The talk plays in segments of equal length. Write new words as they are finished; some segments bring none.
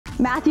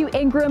Matthew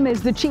Ingram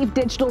is the chief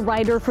digital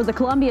writer for the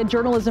Columbia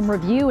Journalism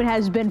Review and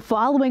has been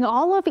following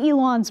all of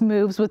Elon's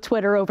moves with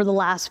Twitter over the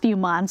last few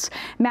months.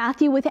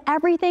 Matthew, with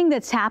everything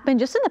that's happened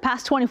just in the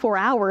past 24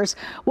 hours,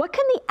 what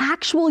can the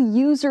actual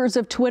users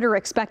of Twitter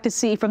expect to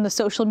see from the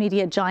social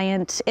media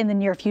giant in the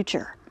near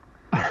future?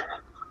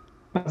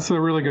 That's a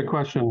really good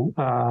question.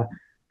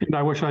 And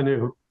I wish I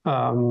knew.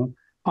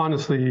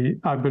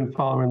 Honestly, I've been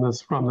following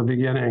this from the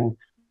beginning,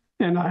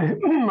 and I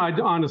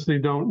honestly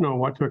don't know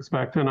what to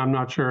expect, and I'm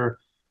not sure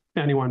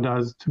anyone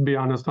does. To be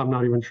honest, I'm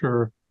not even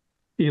sure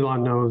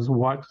Elon knows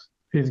what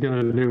he's going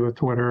to do with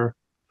Twitter.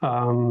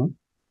 I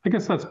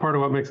guess that's part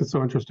of what makes it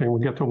so interesting.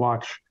 We get to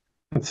watch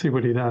and see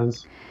what he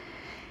does.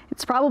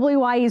 It's probably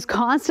why he's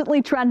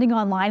constantly trending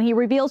online. He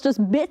reveals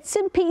just bits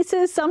and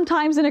pieces,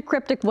 sometimes in a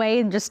cryptic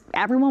way, and just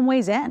everyone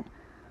weighs in.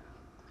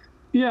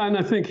 Yeah, and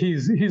I think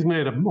he's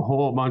made a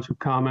whole bunch of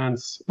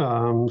comments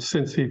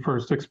since he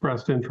first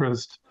expressed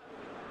interest.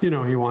 You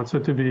know, he wants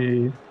it to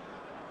be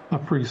a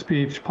free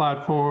speech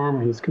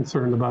platform. He's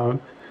concerned about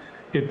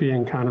it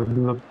being kind of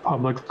the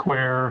public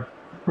square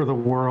for the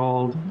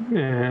world,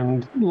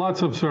 and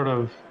lots of sort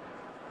of,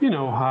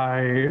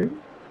 high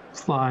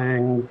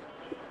flying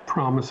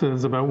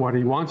promises about what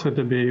he wants it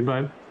to be.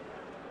 But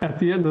at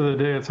the end of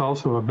the day, it's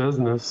also a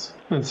business.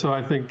 And so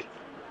I think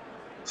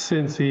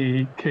since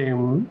he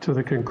came to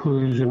the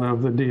conclusion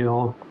of the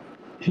deal,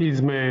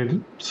 he's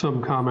made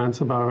some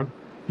comments about,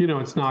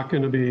 it's not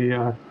going to be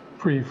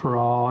free for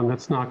all, and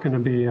it's not going to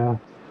be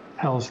a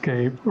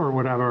hellscape or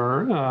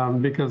whatever,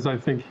 because I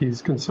think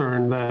he's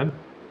concerned that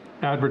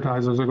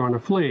advertisers are going to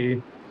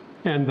flee.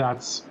 And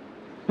that's,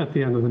 at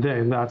the end of the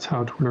day, that's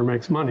how Twitter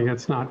makes money.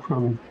 It's not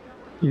from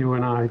you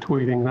and I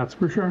tweeting, that's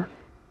for sure.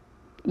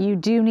 You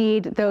do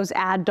need those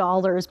ad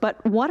dollars,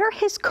 but what are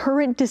his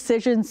current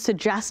decisions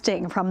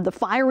suggesting, from the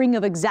firing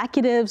of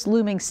executives,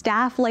 looming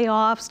staff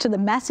layoffs, to the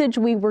message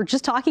we were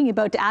just talking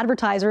about to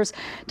advertisers,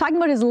 talking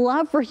about his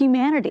love for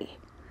humanity?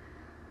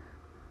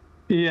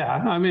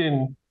 Yeah,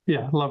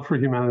 love for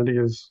humanity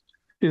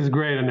is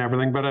great and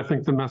everything, but I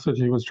think the message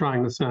he was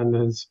trying to send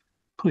is,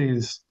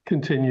 please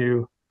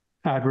continue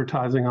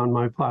advertising on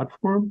my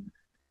platform.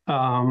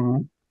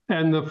 And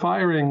the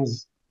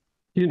firings,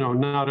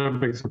 not a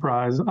big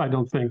surprise. I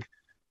don't think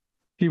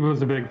he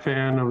was a big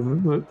fan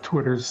of the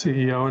Twitter's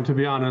CEO. And to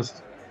be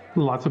honest,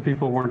 lots of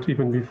people weren't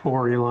even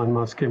before Elon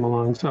Musk came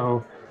along.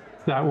 So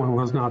that one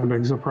was not a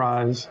big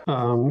surprise.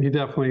 He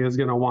definitely is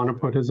going to want to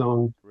put his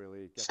own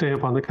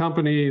stamp on the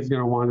company. He's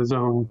going to want his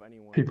own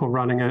people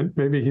running it.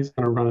 Maybe he's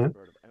going to run it.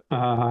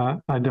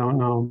 I don't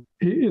know.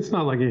 It's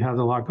not like he has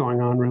a lot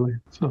going on, really.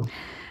 So.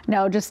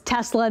 No, just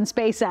Tesla and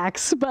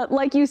SpaceX. But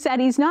like you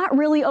said, he's not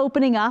really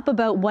opening up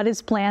about what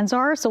his plans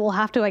are. So we'll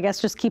have to, I guess,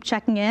 just keep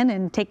checking in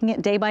and taking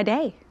it day by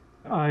day.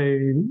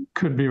 I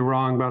could be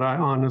wrong, but I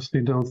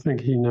honestly don't think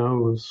he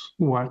knows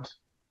what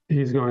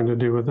he's going to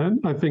do with it.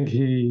 I think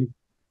he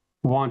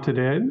wanted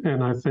it.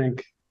 And I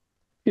think,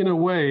 in a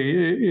way,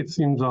 it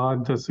seems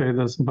odd to say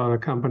this about a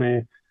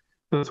company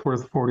that's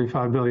worth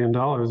 $45 billion.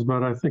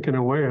 But I think in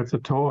a way it's a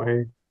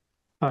toy.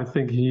 I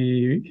think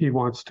he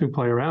wants to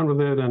play around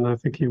with it, and I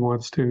think he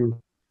wants to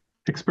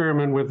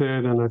experiment with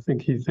it, and I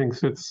think he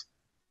thinks it's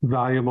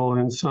valuable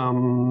in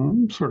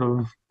some sort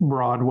of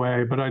broad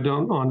way. But I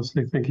don't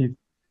honestly think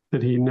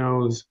that he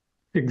knows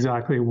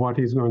exactly what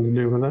he's going to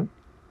do with it.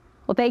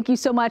 Well, thank you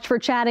so much for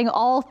chatting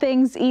all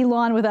things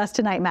Elon with us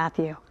tonight,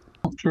 Matthew.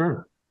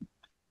 Sure.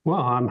 Well,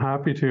 I'm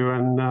happy to,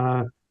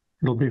 and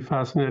it'll be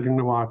fascinating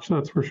to watch,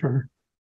 that's for sure.